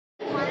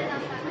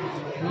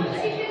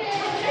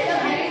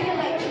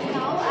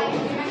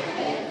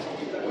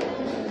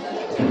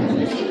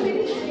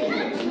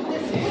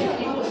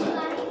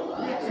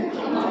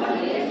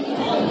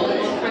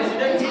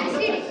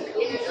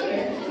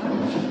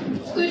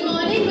Good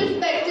morning,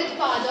 respected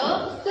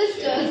Father,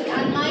 sisters,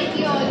 and my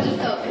dear altar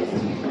servants.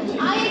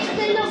 I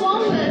extend a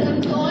warm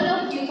welcome to all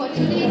of you for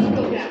today's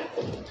program.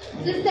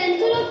 The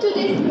center of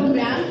today's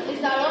program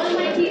is our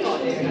Almighty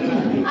God.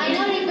 I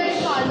now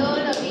request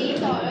Father Ravi to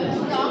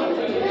come,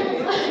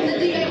 the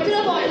Director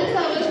of Altar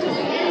Service, to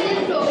begin this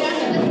program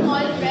with a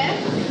small prayer.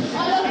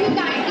 All of you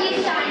kindly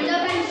stand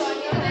up and join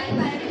your hands.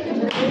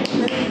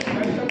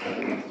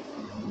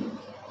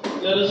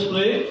 Let us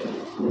pray.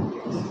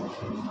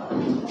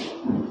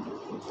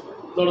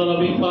 Lord our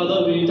loving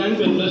Father, we thank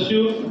and bless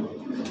you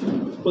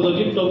for the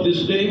gift of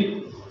this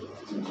day,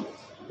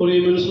 for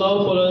your immense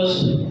love for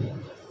us,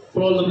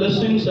 for all the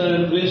blessings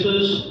and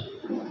graces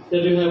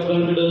that you have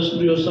granted us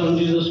through your Son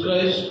Jesus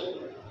Christ.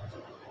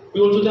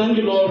 We also thank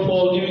you, Lord,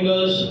 for giving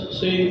us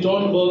Saint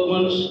John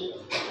Bergman's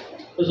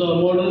as our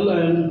model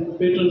and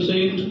patron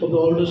saint of the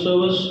altar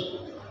service.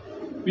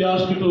 We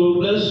ask you to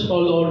bless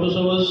all the altar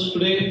servers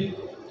today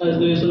as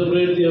they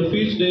celebrate their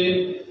feast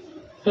day.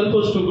 Help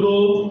us to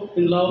grow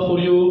in love for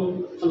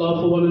you and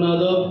love for one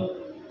another.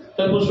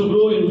 Help us to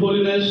grow in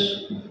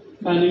holiness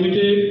and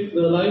imitate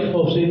the life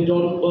of St.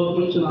 John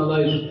Bergman in our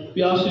lives.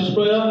 We ask this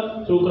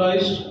prayer through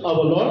Christ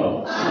our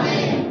Lord.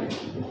 Amen.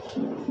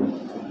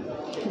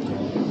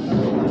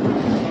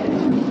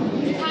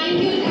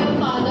 Thank you, dear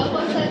Father,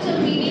 for such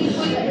a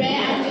meaningful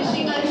prayer and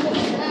wishing us.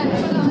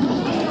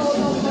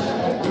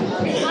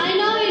 I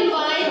now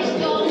invite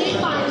Dominic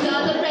Panja,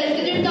 the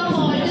President of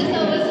Altar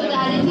Service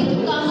Solidarity,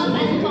 to come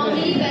up and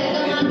formally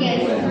welcome our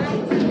guests.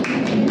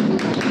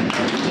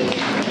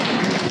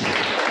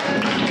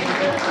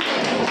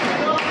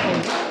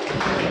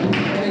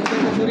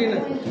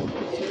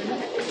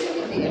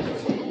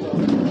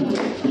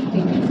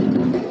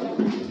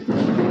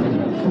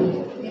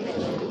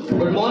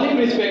 Good morning,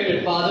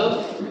 respected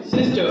Father,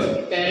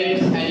 sister,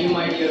 parents, and you,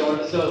 my dear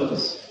altar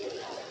servants.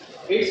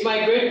 It's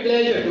my great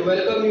pleasure to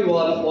welcome you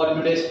all for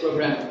today's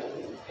program.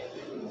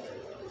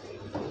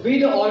 We,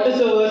 the altar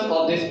servers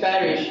of this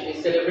parish,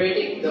 is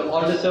celebrating the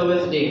Altar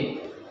Service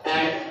Day,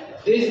 and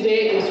this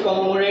day is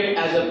commemorated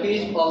as a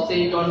feast of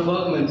Saint John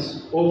Bergman,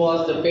 who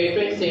was the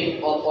patron saint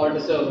of altar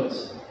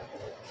servers.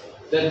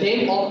 The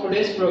theme of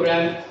today's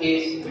program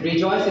is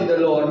Rejoice in the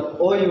Lord,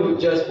 O you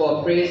just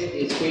for praise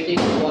is fitting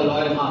for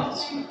loyal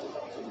hearts.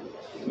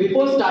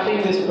 Before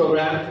starting this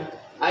program,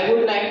 I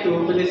would like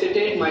to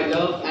felicitate my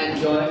love and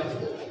joy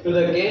to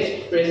the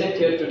guests present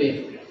here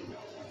today.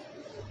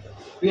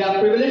 We are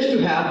privileged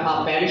to have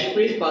our parish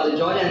priest, Father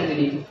George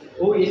Anthony,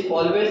 who is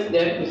always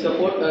there to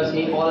support us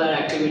in all our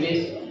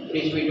activities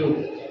which we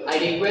do. I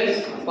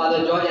request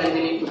Father George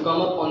Anthony to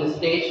come up on the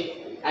stage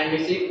and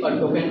receive a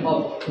token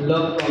of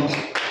love from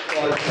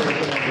all.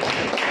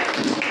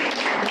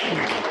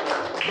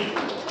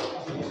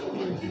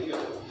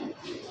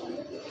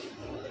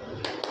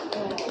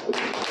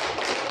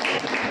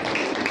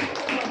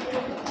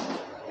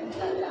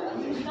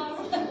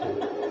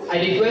 I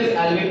request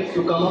Alvin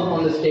to come up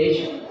on the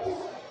stage.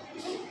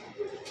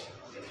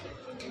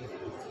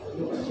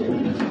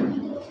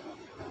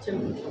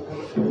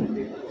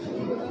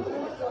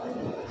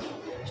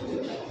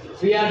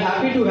 We are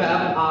happy to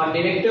have our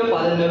director,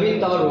 Father Naveen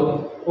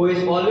Tauro, who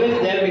is always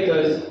there with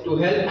us to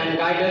help and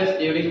guide us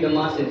during the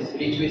masses,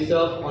 which we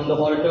serve on the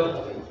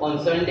altar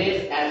on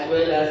Sundays as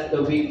well as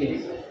the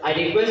weekdays. I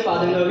request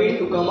Father Naveen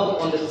to come up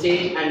on the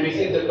stage and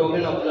receive the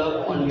token of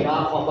love on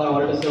behalf of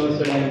our altar service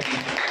solidarity.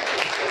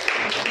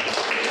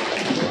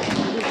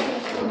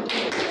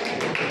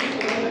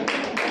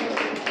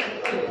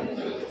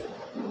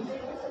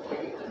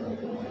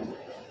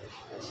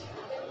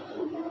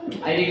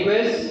 I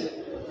request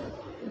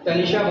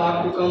Tanisha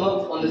Bhatt to come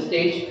up on the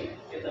stage.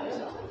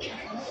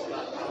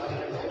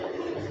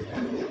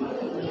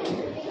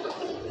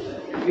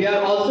 We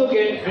are also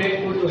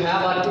grateful to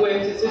have our two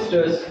MC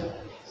sisters,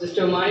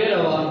 Sister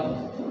Maria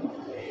Rava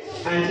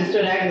and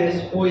Sister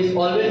Agnes, who is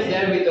always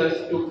there with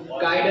us to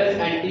guide us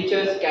and teach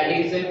us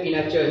catechism in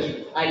our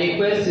church. I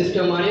request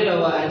Sister Maria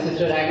Rava and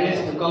Sister Agnes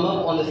to come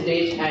up on the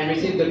stage and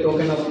receive the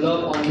token of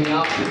love on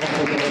behalf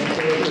of the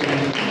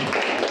church.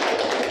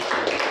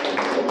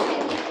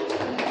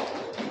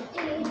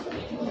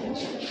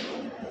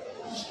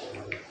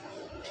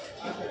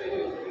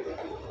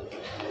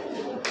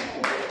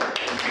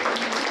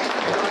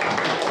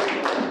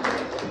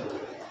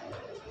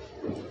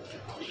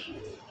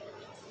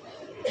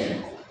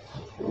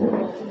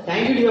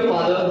 Thank you, dear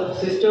Father,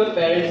 sister,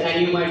 parents,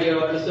 and you, my dear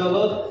altar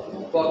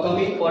server, for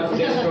coming for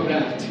today's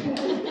program.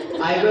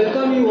 I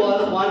welcome you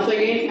all once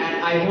again,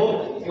 and I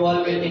hope you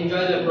all will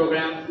enjoy the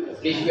program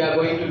which we are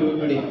going to do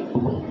today.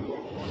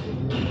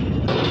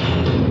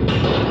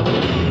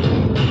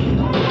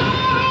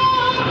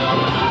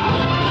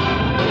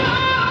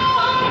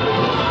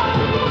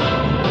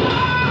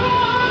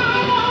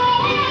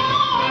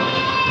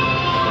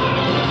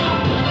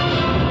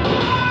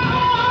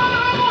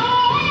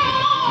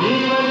 We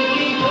will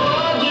keep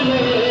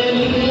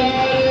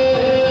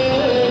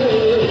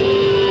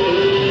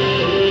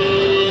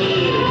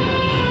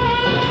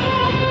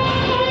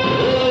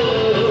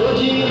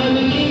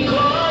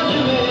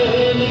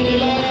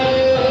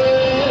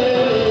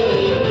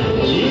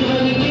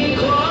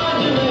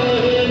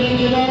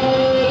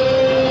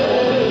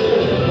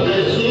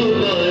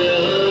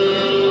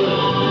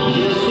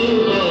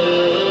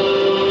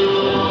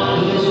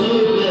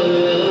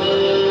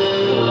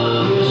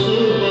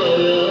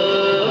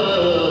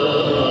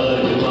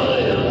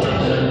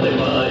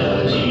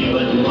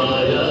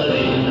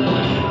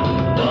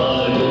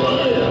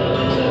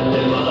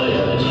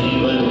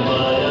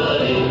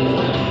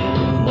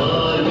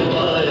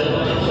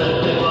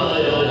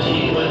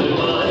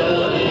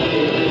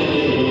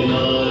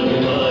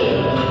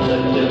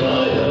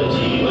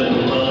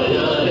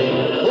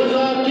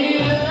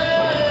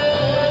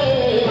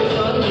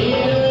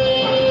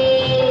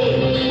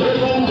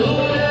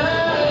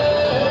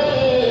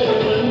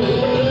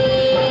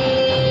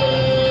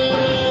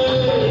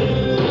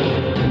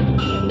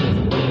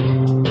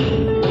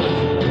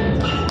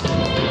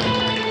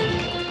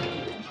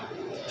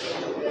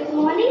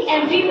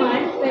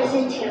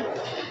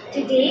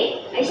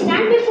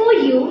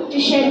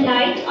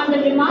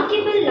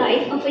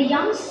of a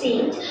young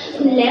saint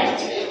who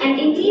left an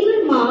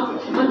indelible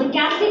mark on the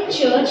Catholic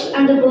Church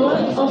and the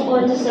world of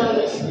altar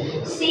service,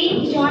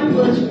 Saint John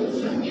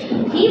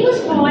Berchmans. He was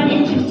born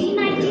in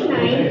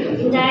 1599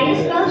 in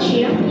Dias,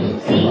 Belgium.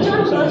 Saint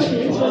John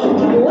Berchmans was a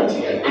devout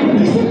and a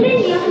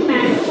disciplined young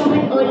man from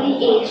an early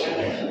age.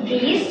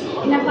 Raised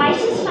in a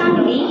Pisces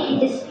family, he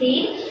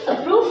displayed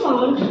a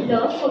profound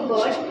love for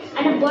God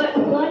and a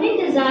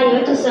burning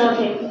desire to serve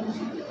Him.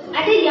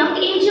 At a young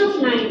age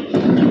of 9,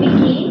 he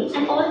became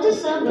an altar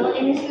server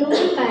in his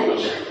local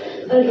parish,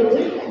 a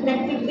role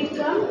that would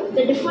become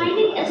the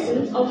defining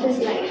essence of his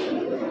life.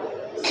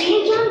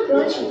 Saint John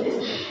Berchmans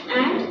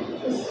and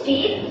his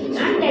faith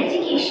and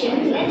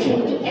dedication led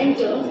him to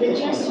enter the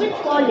Jesuit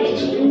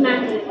college in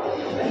Macon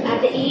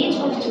at the age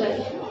of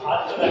 12.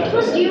 It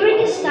was during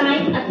his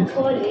time at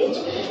college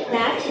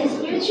that his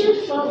spiritual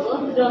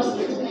fervor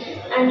blossomed,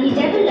 and he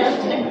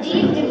developed a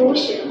deep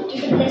devotion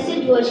to the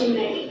Blessed Virgin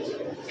Mary.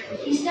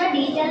 He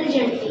studied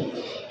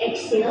diligently,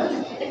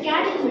 excelled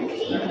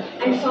academically,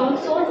 and found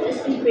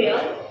solace in prayer,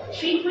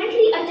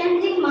 frequently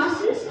attending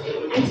masses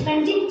and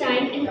spending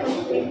time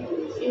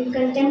in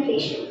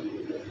contemplation.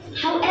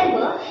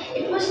 However,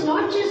 it was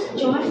not just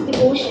John's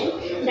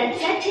devotion that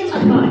set him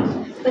apart,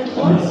 but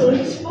also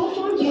his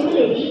profound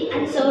humility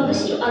and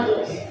service to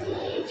others.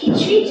 He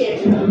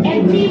treated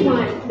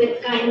everyone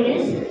with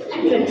kindness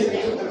and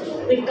respect,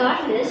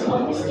 regardless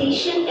of his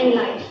station in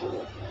life.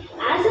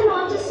 As an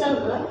altar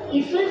server,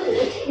 he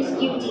fulfilled his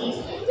duties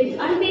with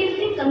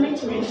unwavering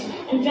commitment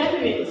and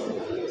reverence,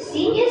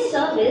 seeing his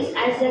service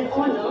as an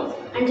honor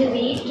and a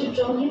way to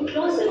draw him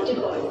closer to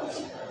God.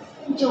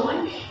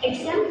 John's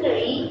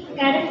exemplary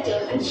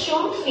character and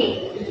strong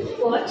faith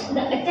caught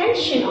the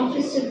attention of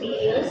his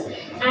superiors,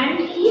 and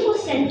he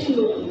was sent to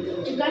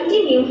Rome to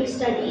continue his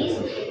studies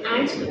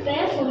and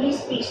prepare for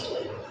his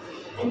priesthood.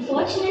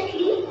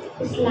 Unfortunately,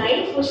 his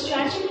life was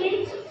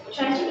tragically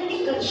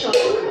cut short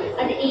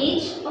at the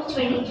age of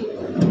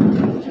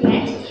 22.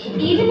 Yet,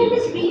 even in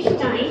his brief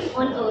time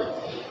on earth,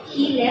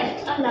 he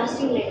left a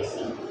lasting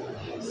legacy.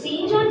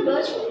 Saint John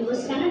Berchmans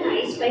was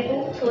canonized by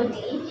Pope 13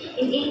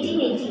 in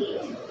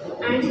 1888,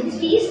 and his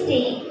feast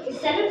day is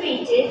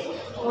celebrated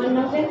on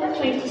November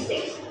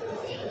 26.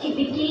 He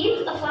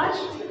became a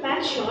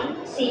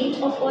patron saint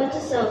of altar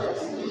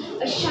servers,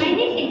 a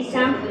shining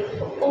example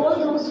for all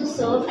those who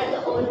serve at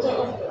the altar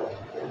of God.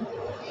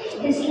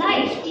 His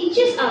life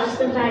teaches us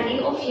the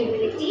value of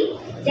humility,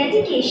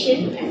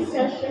 dedication, and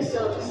selfless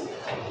service.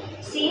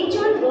 Saint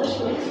John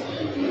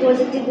Berchmans was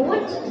a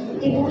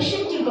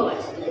devotion to God.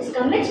 His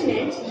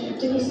commitment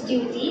to his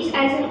duties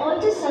as an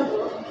altar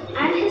server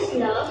and his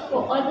love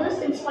for others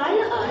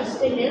inspire us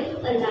to live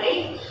a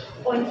life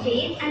on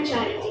faith and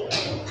charity.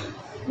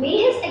 May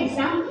his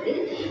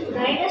example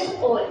guide us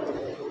all.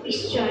 We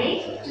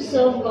strive to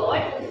serve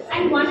God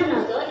and one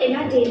another in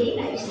our daily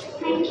lives.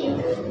 Thank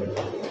you.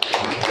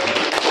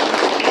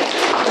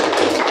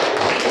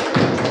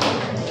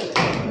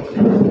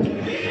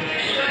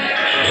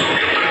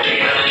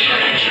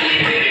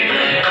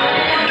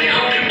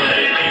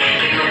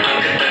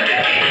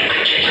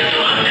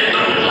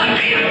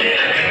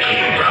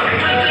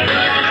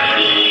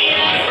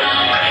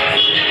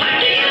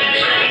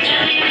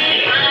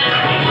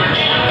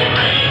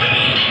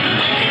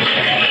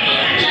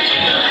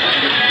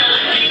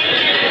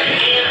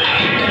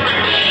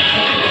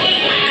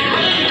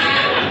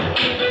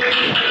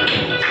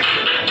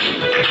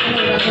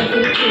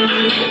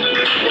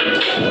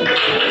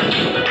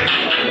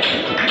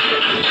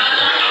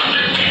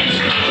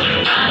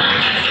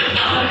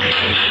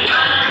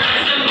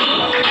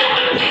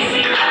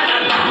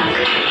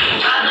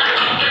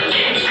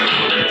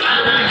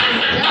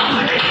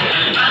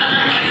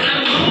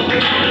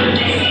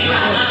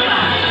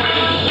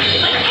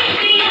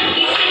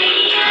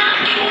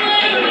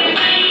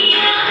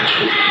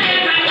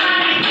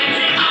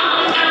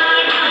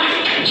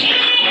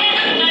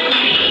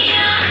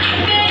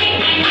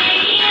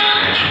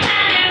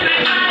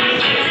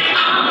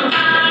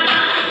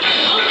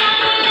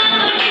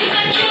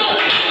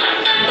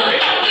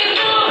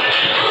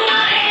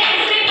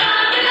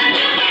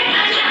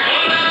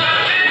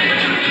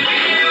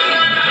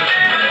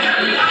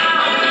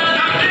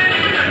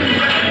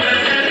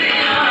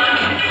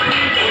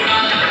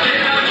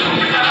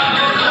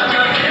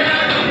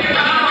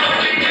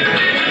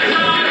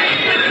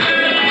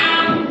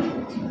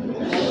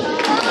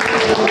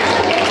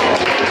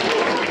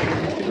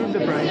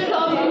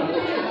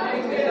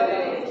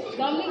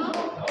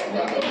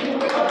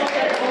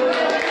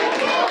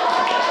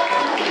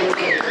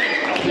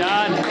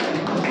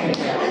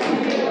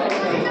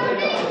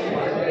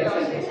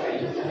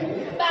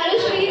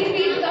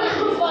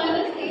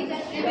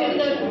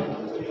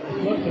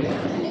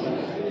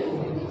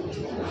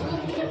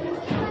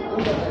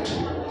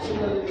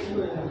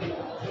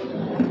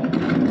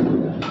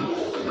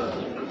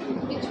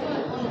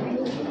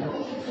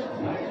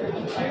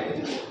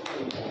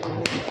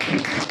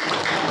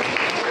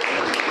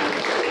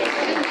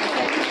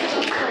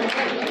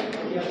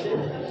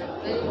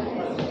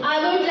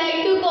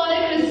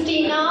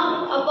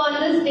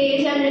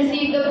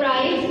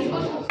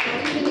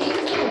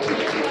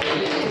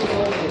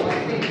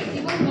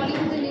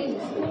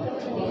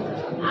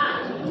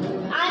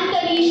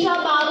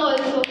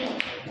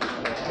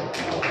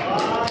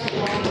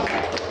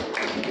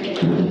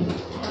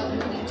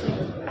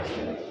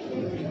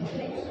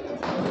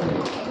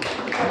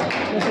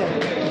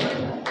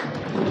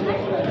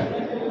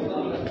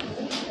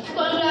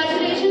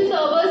 Congratulations,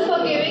 servers,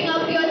 for giving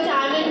up your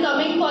time and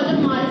coming for the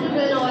masses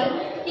and all.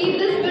 Keep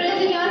the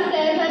spirit in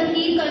yourself and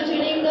keep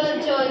continuing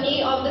the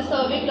journey of the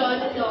serving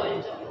Lord in the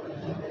altar.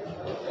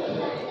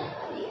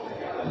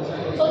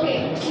 Okay,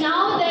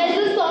 now there's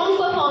a song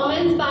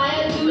performance by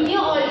a junior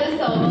altar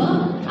server.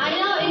 I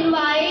now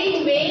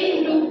invite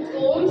Wayne Luke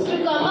Holmes to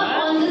come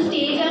up on the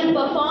stage and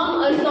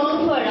perform a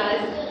song for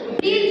us.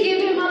 Please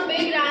give him a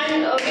big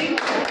round of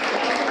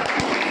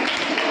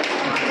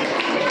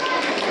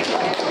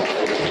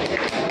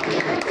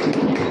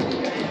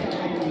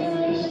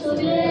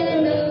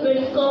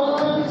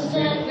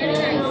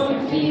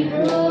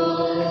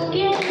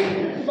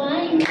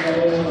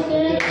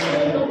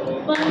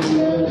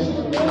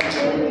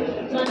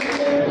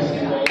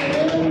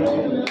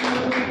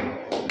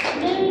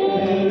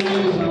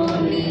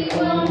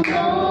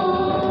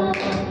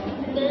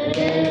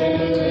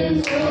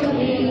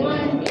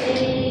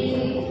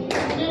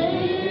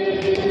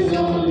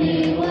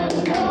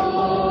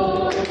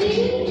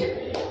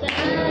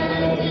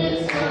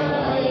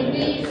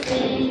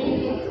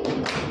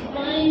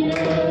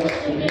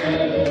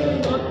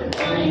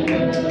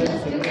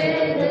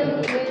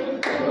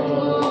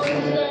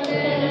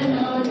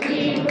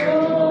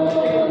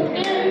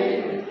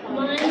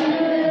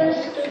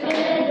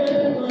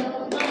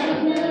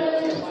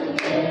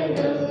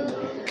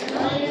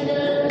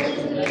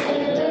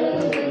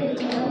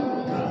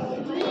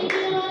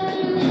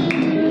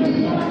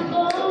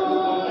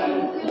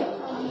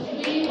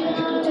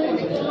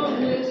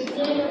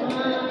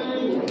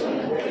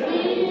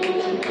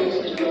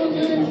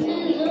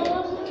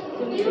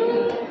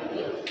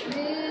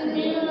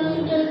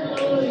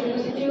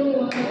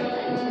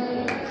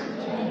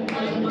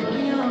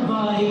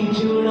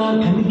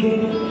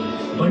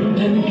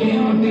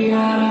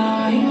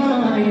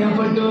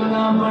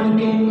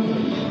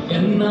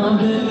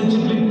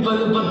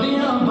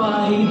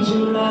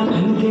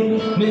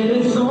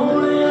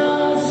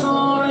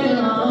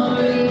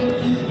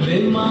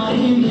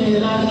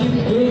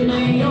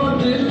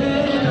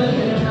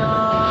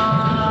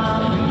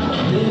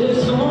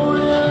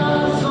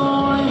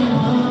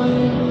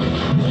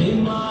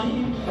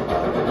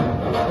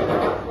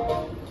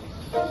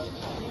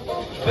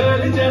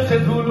जैसे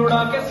धूल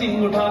उड़ा के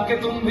सींग उठा के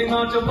तुम भी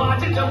नाचो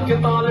बाज चमके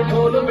ताल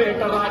ढोल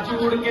बेटा राजू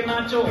उड़ के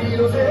नाचो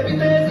हीरो से भी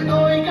तेज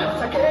कोई कर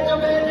सके जो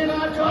मेरे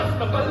नाचो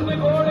कपल में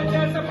घोड़े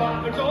जैसे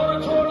भाग चोर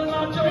छोड़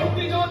नाचो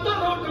इतनी जो तो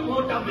रोट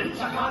मोटा मिल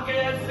सका के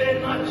ऐसे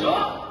नाचो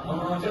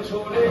हाज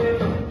छोड़े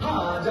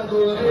हाज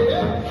गोरे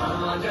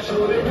हाज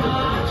छोड़े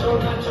नाचो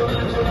नाचो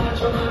नाचो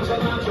नाचो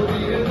नाचो नाचो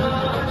वीर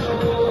नाचो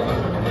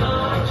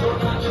नाचो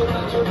नाचो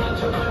नाचो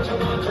नाचो नाचो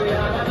नाचो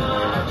यार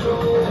नाचो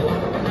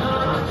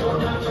नाचो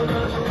नाचो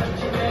नाचो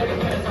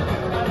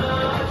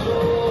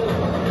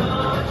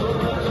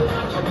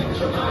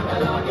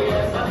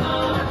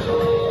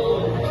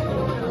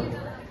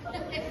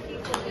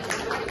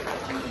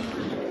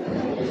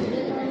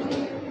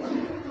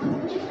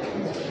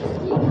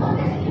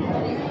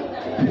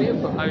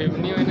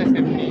Ini mana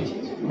safety?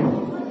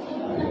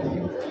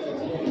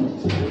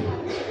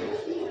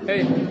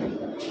 Hey,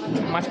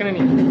 mask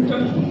ni.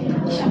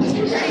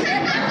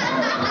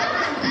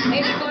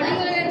 Recording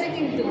हो जाता है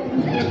किंतु.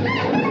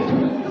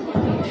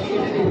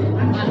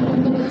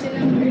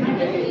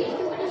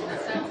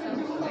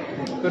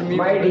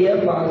 My dear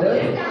father,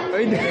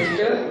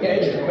 sister,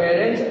 guests,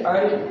 parents,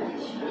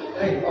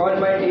 and all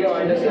my dear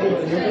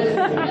underserved.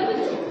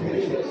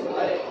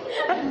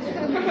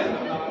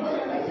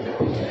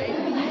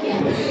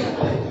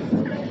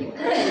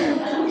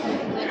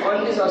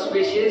 On this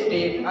auspicious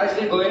day, as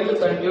we are going to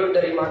conclude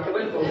the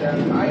remarkable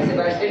program, I,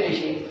 Sebastian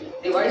Rishi,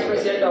 the Vice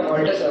President of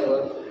Altar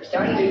Server,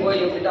 stand before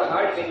you with a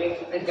heart beating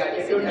with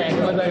gratitude and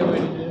joy.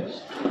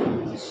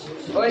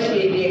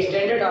 Firstly, we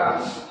extended our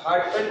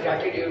heartfelt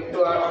gratitude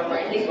to our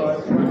Almighty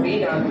God for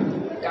being our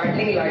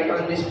guiding light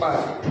on this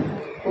path,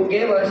 who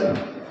gave us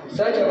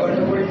such a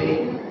wonderful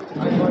day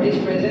and for His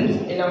presence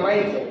in our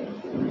mindset.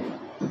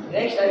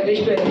 Next, I wish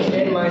to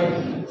extend my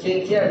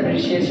sincere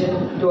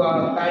appreciation to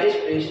our parish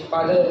priest,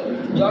 Father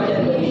George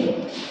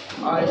Anthony,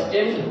 our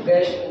esteemed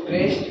guest who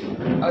graced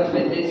us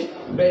with his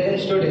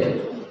presence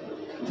today.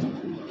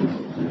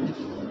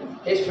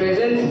 His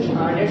presence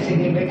added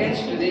significance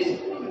to this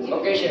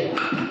occasion.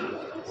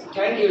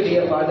 Thank you,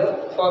 dear Father,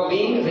 for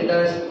being with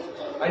us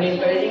and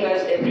encouraging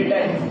us every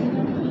time.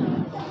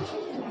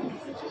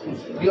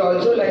 We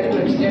also like to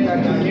extend our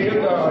gratitude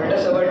to our altar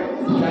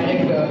servant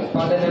director,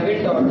 Father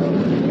Navin Todd,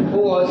 who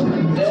was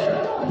there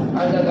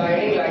as a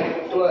guiding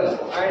light to us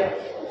and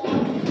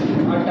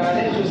our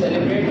talents to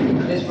celebrate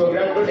this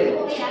program today.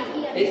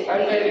 His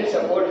unwavering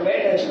support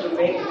made us to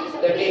make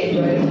the day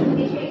enjoyable.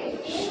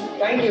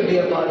 Thank you,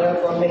 dear Father,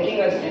 for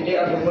making us the day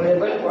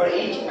memorable for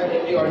each and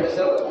every altar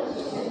server.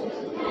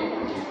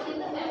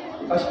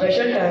 A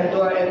special thanks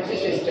to our MC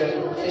sisters,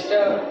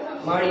 Sister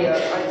Maria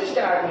and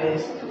Sister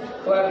Agnes,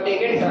 who have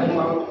taken time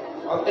out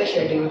of their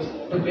schedules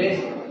to grace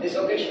this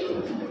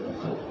occasion.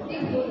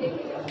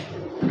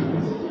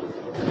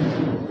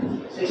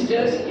 Sister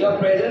Sisters, your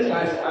presence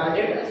has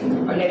added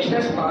an extra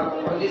spark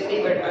on this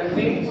event and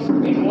made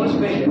it more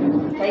special.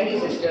 Thank you,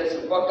 sisters,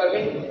 for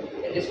coming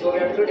in this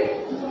program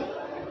today.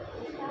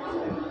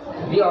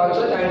 We are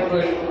also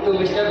thankful to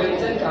Mr.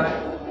 Vincent Khan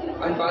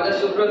and Father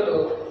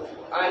Subrato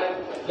and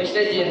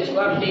Mr. James who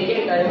have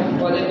taken time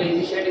for their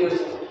busy schedules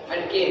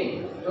and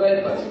came to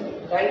help us.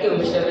 Thank you,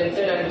 Mr.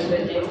 Vincent and Mr.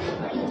 James.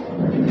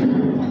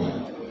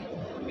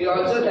 We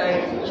also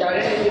thank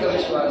Sharon and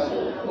Vishwas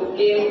who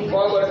came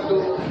forward to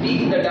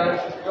teach the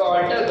dance to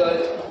altar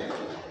girls.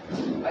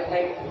 I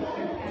thank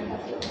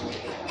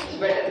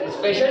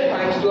special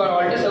thanks to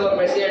our altar server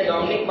president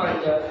Dominic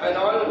Panja and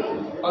all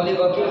of the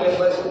working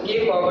members who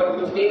came forward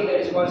to take the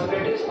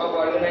responsibilities of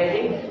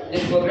organizing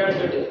this program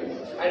today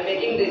and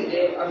making this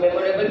day a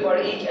memorable for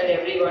each and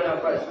every one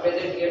of us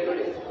present here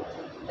today.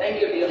 Thank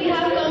you, dear. We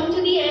have come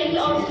to the end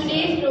of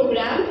today's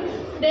program.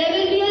 There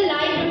will be a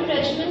light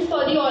refreshments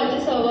for the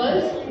altar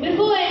servers.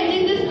 Before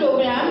ending this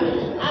program,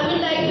 I would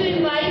like to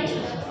invite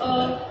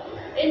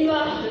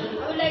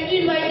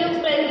the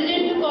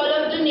president to call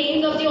out the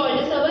names of the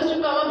altar servers to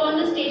come up on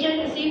the stage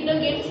and receive the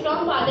gifts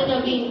from Father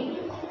Naveen.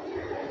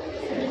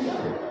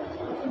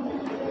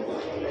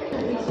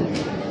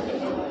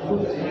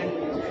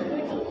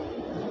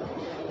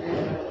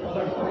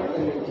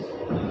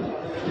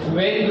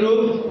 Wayne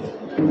Group,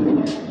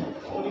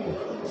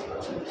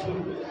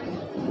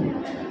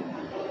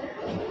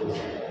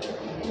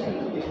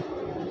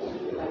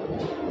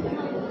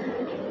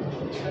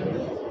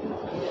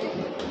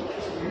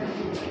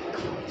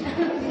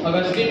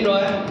 Augustine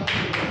Roy,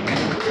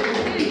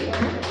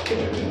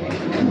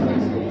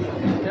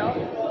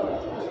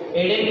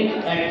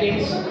 Aiden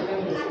Atkins,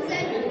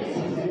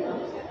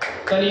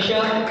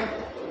 Tanisha,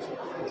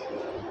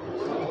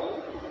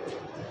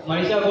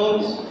 Manisha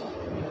Gomes,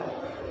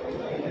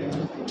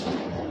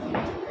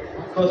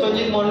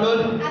 Kosojit Mondol,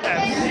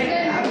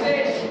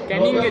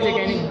 Canning के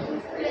Canning.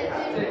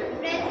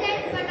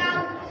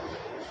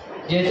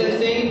 Jason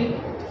Singh,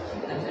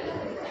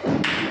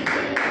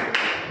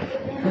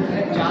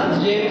 Charles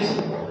James,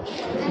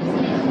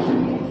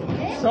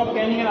 Stop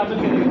Canning and Abdul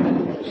के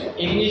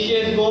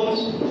Ignatius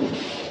Gomes,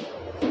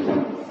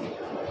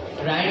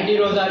 Ryan D.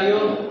 Rosario,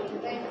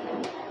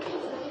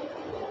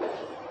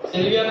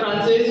 Sylvia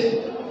Francis,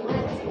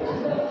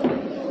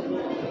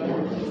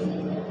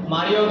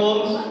 Mario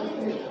Gomes,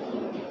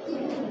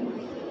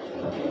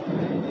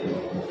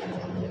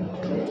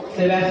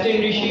 Sebastian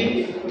Rishi,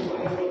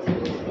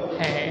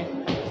 हैं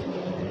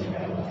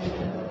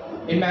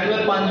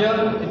Emmanuel Panja,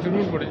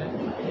 जरूर पड़े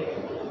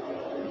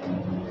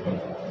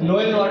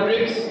Noel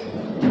Rodriguez,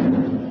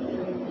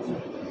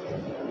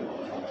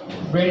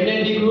 Brendan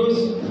De Cruz,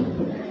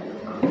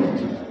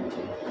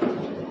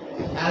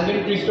 Alvin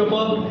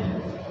Christopher,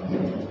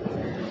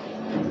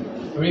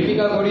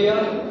 Rifika Korea,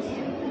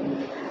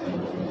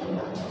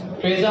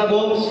 Teresa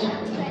Gomes,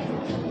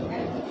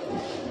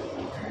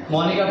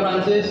 Monica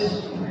Francis,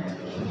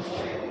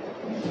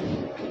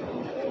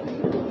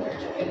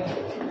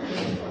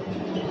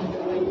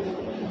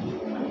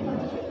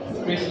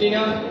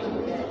 Christina,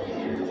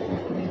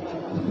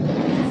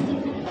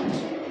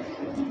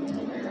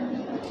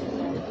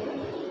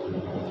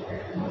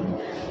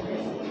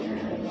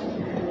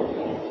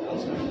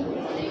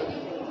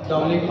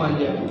 Dominic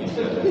Pandya.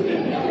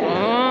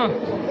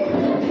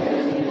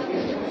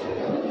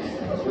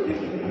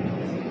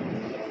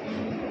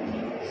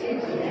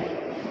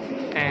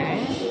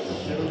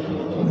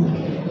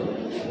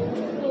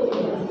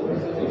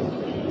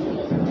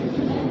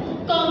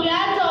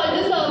 Congrats all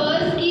the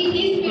servers. Keep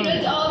the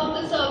spirit of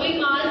the serving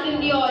mass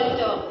in the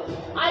altar.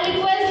 I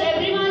request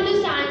everyone to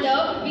stand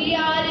up. We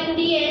are in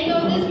the end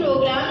of this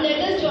program. Let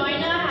us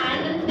join our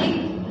hands and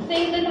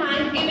sing the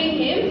Thanksgiving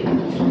hymn.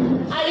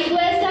 I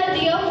request our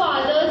dear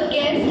fathers,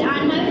 guests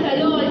and my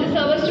fellow altar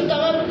servers to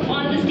come up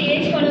on the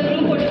stage for a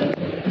group photo.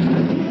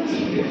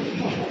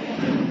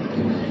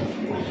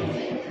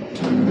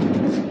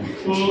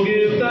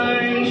 Forgive